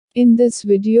In this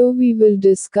video we will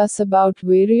discuss about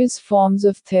various forms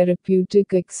of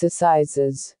therapeutic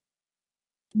exercises.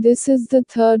 This is the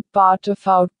third part of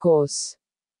our course.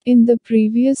 In the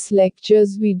previous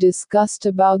lectures we discussed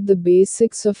about the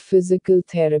basics of physical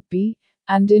therapy,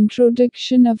 and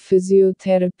introduction of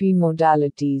physiotherapy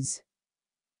modalities.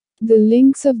 The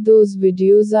links of those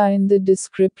videos are in the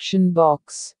description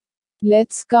box.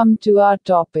 Let's come to our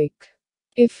topic.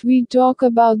 If we talk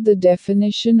about the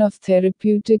definition of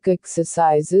therapeutic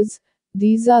exercises,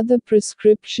 these are the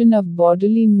prescription of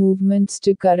bodily movements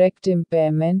to correct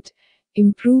impairment,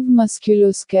 improve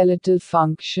musculoskeletal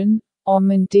function, or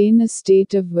maintain a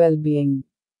state of well-being.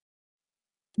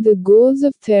 The goals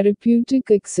of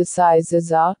therapeutic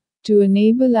exercises are to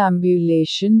enable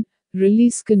ambulation,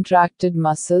 release contracted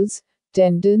muscles,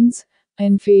 tendons,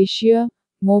 and fascia,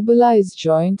 mobilize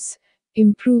joints,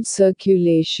 improve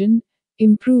circulation,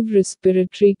 improve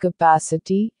respiratory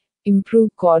capacity,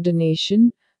 improve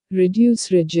coordination,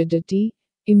 reduce rigidity,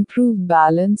 improve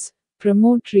balance,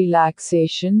 promote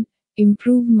relaxation,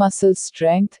 improve muscle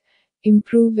strength,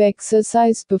 improve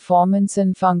exercise performance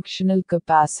and functional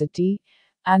capacity,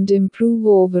 and improve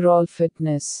overall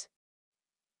fitness.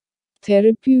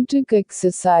 Therapeutic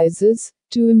exercises.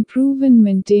 To improve and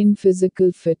maintain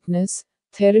physical fitness,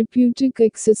 therapeutic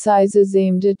exercises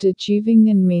aimed at achieving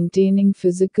and maintaining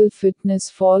physical fitness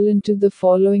fall into the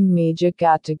following major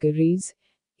categories,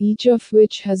 each of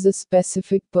which has a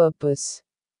specific purpose.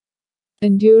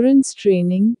 Endurance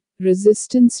training,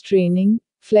 resistance training,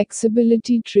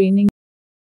 flexibility training.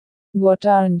 What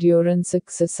are endurance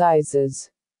exercises?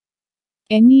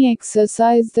 Any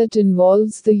exercise that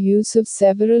involves the use of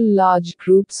several large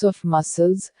groups of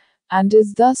muscles, and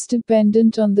is thus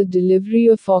dependent on the delivery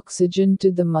of oxygen to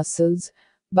the muscles,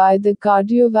 by the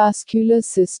cardiovascular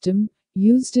system,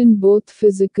 used in both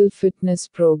physical fitness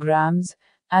programs,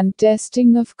 and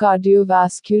testing of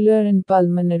cardiovascular and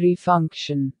pulmonary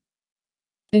function.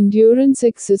 Endurance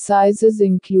exercises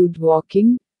include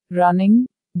walking, running,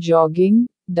 jogging,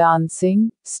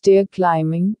 dancing, stair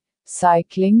climbing,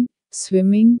 cycling,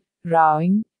 swimming,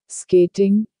 rowing,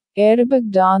 skating, aerobic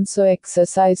dance or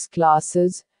exercise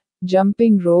classes,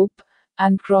 jumping rope,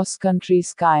 and cross-country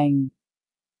skiing.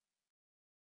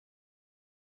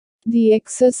 The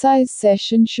exercise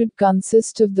session should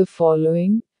consist of the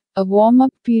following: a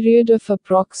warm-up period of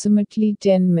approximately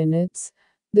 10 minutes.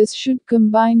 This should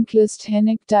combine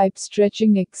calisthenic-type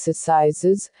stretching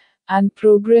exercises, and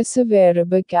progressive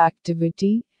aerobic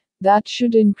activity, that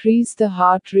should increase the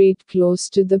heart rate close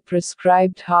to the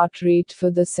prescribed heart rate for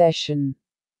the session.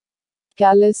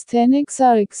 Calisthenics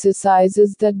are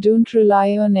exercises that don't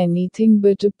rely on anything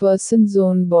but a person's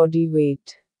own body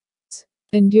weight.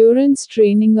 Endurance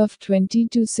training of 20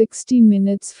 to 60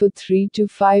 minutes for 3 to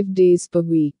 5 days per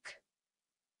week.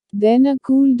 Then a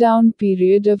cool-down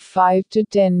period of 5 to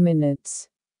 10 minutes.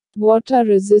 What are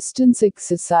resistance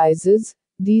exercises?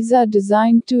 These are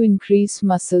designed to increase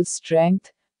muscle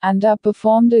strength, and are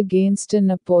performed against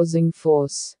an opposing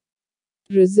force.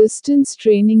 Resistance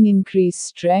training increase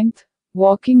strength,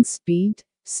 walking speed,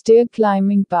 stair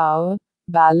climbing power,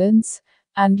 balance,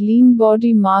 and lean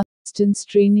body mass. Resistance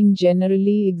training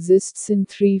generally exists in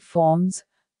three forms: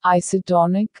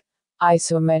 isotonic,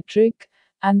 isometric,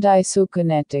 and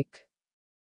isokinetic.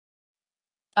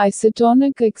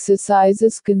 Isotonic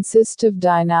exercises consist of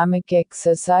dynamic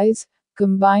exercise,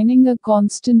 combining a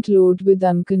constant load with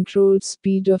uncontrolled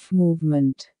speed of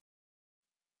movement.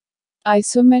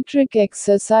 Isometric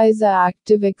exercise are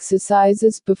active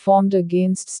exercises performed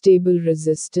against stable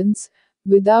resistance,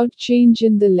 without change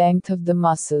in the length of the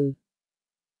muscle.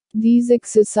 These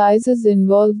exercises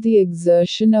involve the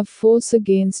exertion of force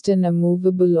against an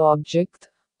immovable object,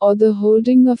 or the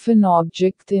holding of an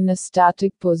object in a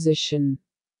static position.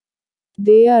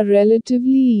 They are relatively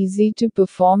easy to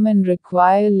perform and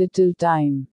require little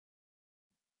time.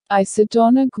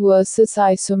 Isotonic versus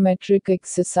isometric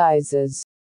exercises.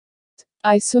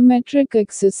 Isometric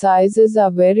exercises are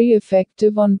very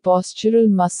effective on postural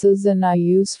muscles and are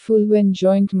useful when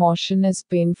joint motion is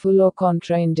painful or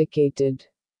contraindicated.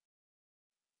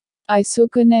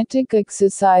 Isokinetic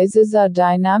exercises are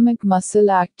dynamic muscle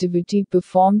activity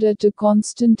performed at a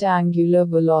constant angular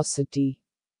velocity.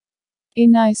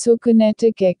 In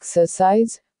isokinetic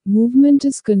exercise, movement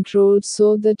is controlled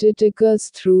so that it occurs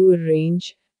through a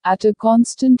range, at a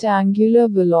constant angular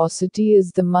velocity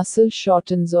as the muscle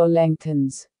shortens or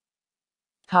lengthens.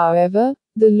 However,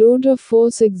 the load or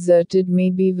force exerted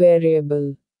may be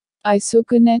variable.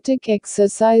 Isokinetic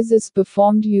exercise is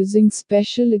performed using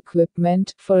special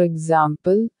equipment, for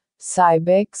example,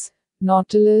 Cybex,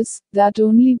 Nautilus, that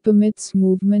only permits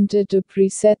movement at a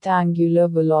preset angular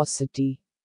velocity.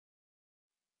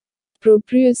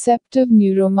 Proprioceptive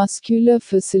neuromuscular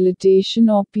facilitation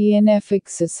or PNF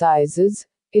exercises.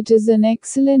 It is an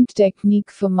excellent technique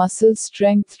for muscle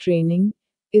strength training,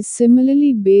 is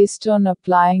similarly based on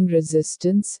applying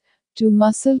resistance to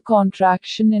muscle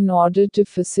contraction in order to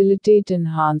facilitate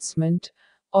enhancement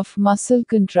of muscle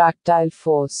contractile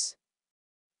force.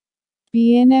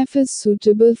 PNF is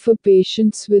suitable for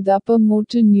patients with upper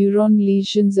motor neuron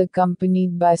lesions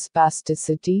accompanied by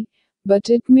spasticity,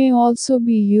 but it may also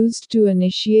be used to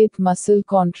initiate muscle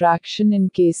contraction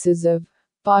in cases of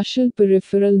partial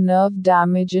peripheral nerve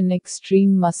damage and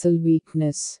extreme muscle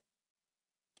weakness.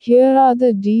 Here are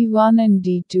the D1 and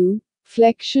D2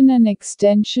 flexion and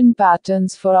extension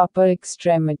patterns for upper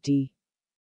extremity.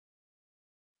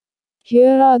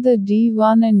 Here are the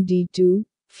D1 and D2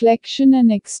 flexion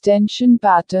and extension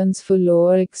patterns for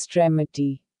lower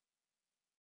extremity.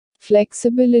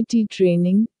 Flexibility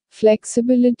training.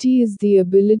 Flexibility is the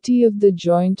ability of the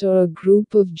joint or a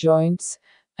group of joints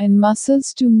and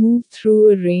muscles to move through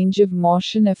a range of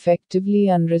motion effectively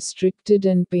unrestricted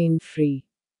and pain-free.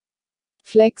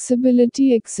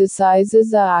 Flexibility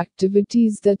exercises are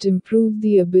activities that improve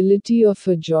the ability of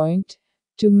a joint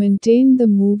to maintain the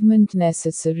movement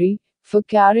necessary for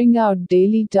carrying out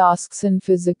daily tasks and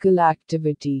physical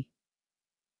activity.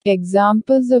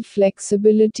 Examples of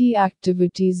flexibility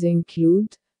activities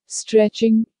include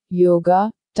stretching, yoga,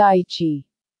 tai chi.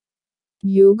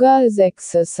 Yoga is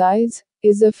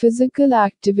a physical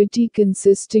activity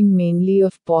consisting mainly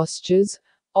of postures,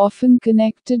 often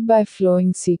connected by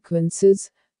flowing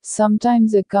sequences,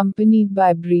 sometimes accompanied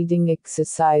by breathing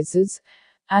exercises,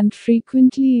 and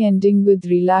frequently ending with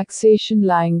relaxation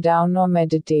lying down or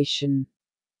meditation.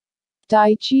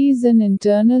 Tai Chi is an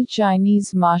internal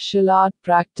Chinese martial art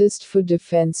practiced for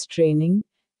defense training,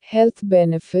 health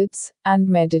benefits, and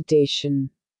meditation.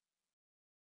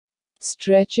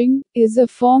 Stretching is a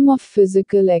form of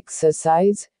physical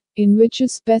exercise, in which a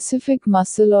specific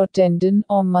muscle or tendon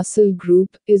or muscle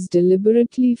group is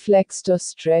deliberately flexed or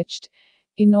stretched,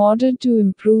 in order to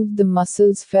improve the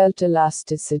muscle's felt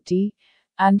elasticity,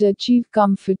 and achieve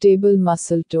comfortable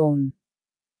muscle tone.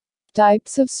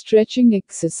 Types of stretching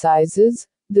exercises.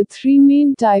 The three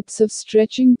main types of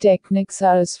stretching techniques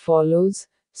are as follows: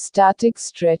 static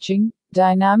stretching,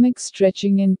 dynamic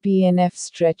stretching, and PNF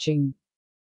stretching.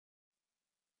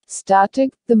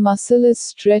 Static, the muscle is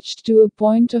stretched to a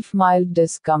point of mild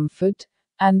discomfort,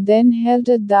 and then held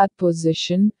at that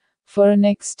position, for an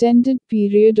extended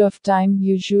period of time,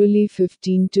 usually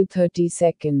 15 to 30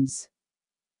 seconds.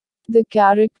 The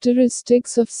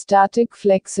characteristics of static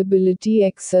flexibility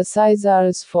exercise are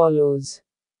as follows.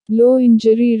 Low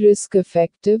injury risk,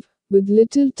 effective, with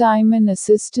little time and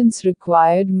assistance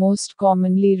required, most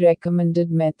commonly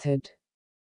recommended method.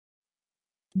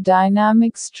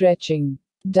 Dynamic stretching.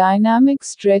 Dynamic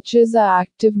stretches are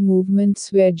active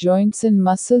movements where joints and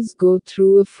muscles go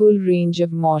through a full range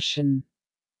of motion.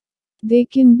 They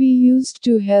can be used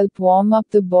to help warm up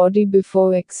the body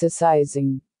before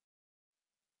exercising.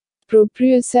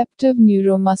 Proprioceptive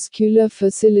neuromuscular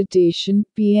facilitation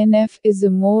 (PNF) is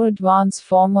a more advanced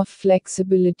form of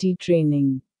flexibility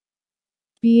training.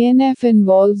 PNF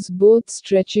involves both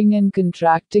stretching and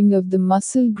contracting of the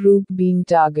muscle group being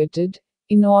targeted,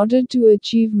 in order to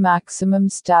achieve maximum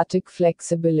static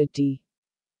flexibility.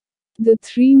 The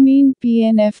three main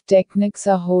PNF techniques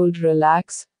are hold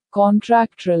relax,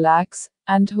 contract relax,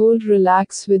 and hold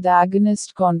relax with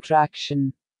agonist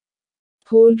contraction.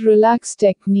 Hold relax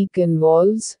technique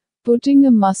involves putting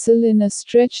a muscle in a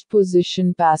stretched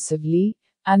position passively,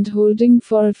 and holding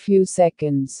for a few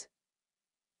seconds.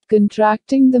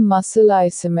 Contracting the muscle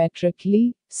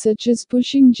isometrically, such as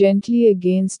pushing gently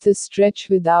against the stretch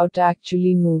without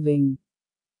actually moving.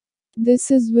 This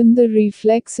is when the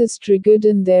reflex is triggered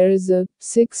and there is a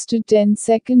 6 to 10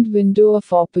 second window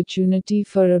of opportunity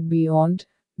for a beyond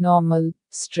normal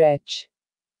stretch.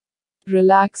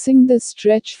 Relaxing the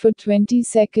stretch for 20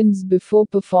 seconds before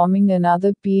performing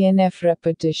another PNF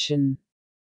repetition.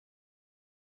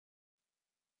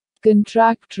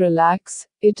 Contract relax.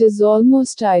 It is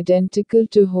almost identical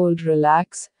to hold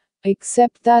relax,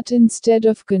 except that instead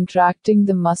of contracting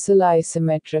the muscle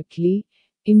isometrically,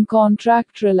 in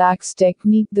contract relax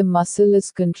technique the muscle is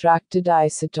contracted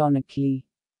isotonically.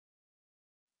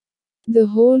 The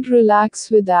hold relax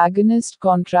with agonist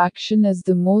contraction is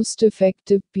the most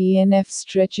effective PNF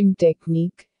stretching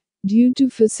technique, due to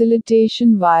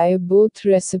facilitation via both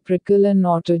reciprocal and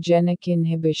autogenic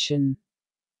inhibition.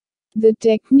 The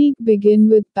technique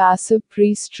begins with passive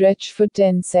pre-stretch for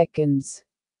 10 seconds.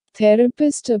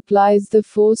 Therapist applies the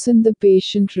force and the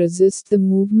patient resists the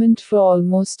movement for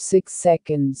almost 6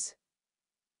 seconds.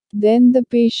 Then the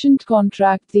patient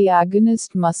contract the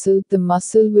agonist muscle, the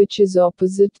muscle which is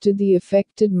opposite to the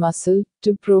affected muscle,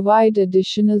 to provide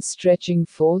additional stretching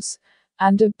force,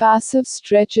 and a passive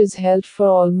stretch is held for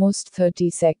almost 30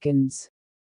 seconds.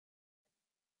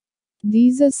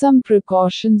 These are some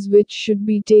precautions which should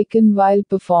be taken while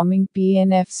performing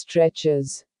PNF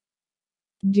stretches.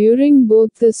 During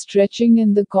both the stretching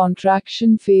and the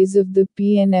contraction phase of the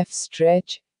PNF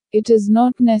stretch, it is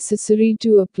not necessary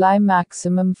to apply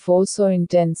maximum force or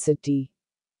intensity.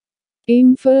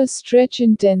 Aim for a stretch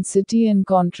intensity and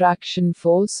contraction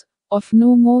force of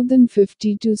no more than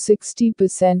 50 to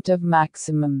 60% of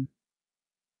maximum.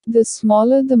 The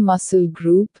smaller the muscle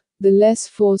group, the less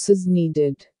force is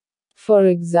needed. For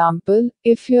example,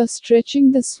 if you're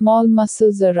stretching the small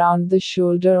muscles around the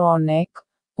shoulder or neck,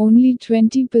 only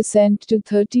 20% to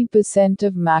 30%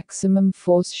 of maximum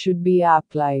force should be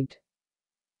applied.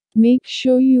 Make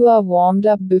sure you are warmed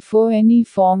up before any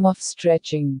form of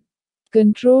stretching.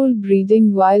 Control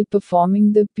breathing while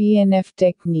performing the PNF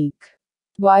technique.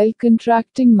 While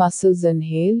contracting muscles,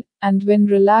 inhale, and when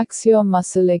relax your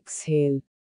muscle, exhale.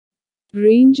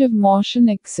 Range of motion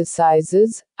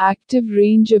exercises. Active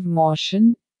range of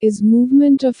motion is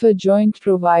movement of a joint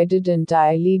provided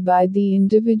entirely by the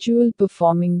individual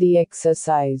performing the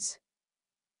exercise.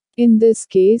 In this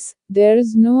case, there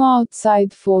is no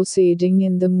outside force aiding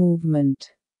in the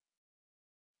movement.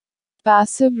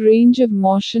 Passive range of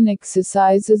motion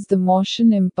exercise is the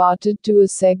motion imparted to a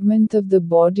segment of the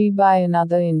body by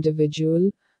another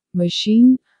individual,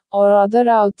 machine, or other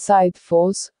outside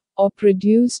force, or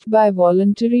produced by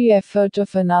voluntary effort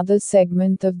of another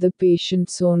segment of the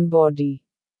patient's own body.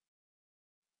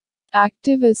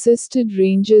 Active assisted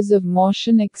ranges of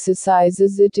motion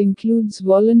exercises. It includes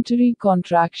voluntary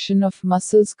contraction of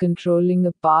muscles controlling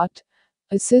a part,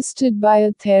 assisted by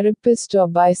a therapist or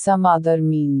by some other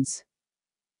means.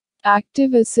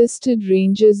 Active assisted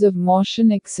ranges of motion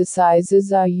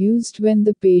exercises are used when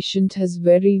the patient has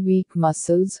very weak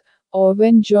muscles, or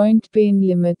when joint pain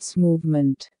limits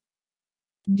movement.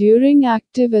 During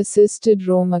active assisted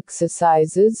ROM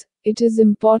exercises, it is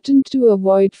important to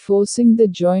avoid forcing the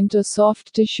joint or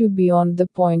soft tissue beyond the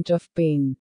point of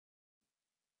pain.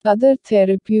 Other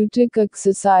therapeutic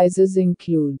exercises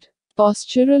include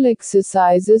postural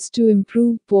exercises to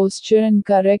improve posture and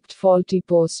correct faulty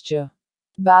posture.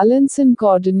 Balance and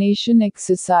coordination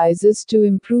exercises to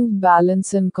improve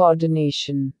balance and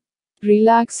coordination.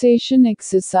 Relaxation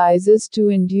exercises to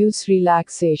induce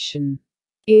relaxation.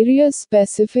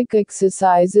 Area-specific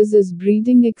exercises as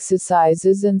breathing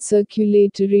exercises and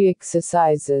circulatory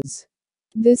exercises.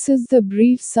 This is the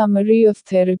brief summary of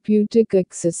therapeutic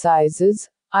exercises.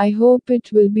 I hope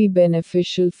it will be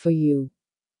beneficial for you.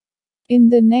 In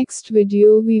the next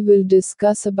video we will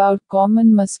discuss about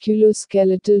common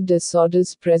musculoskeletal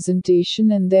disorders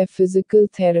presentation and their physical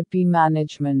therapy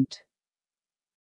management.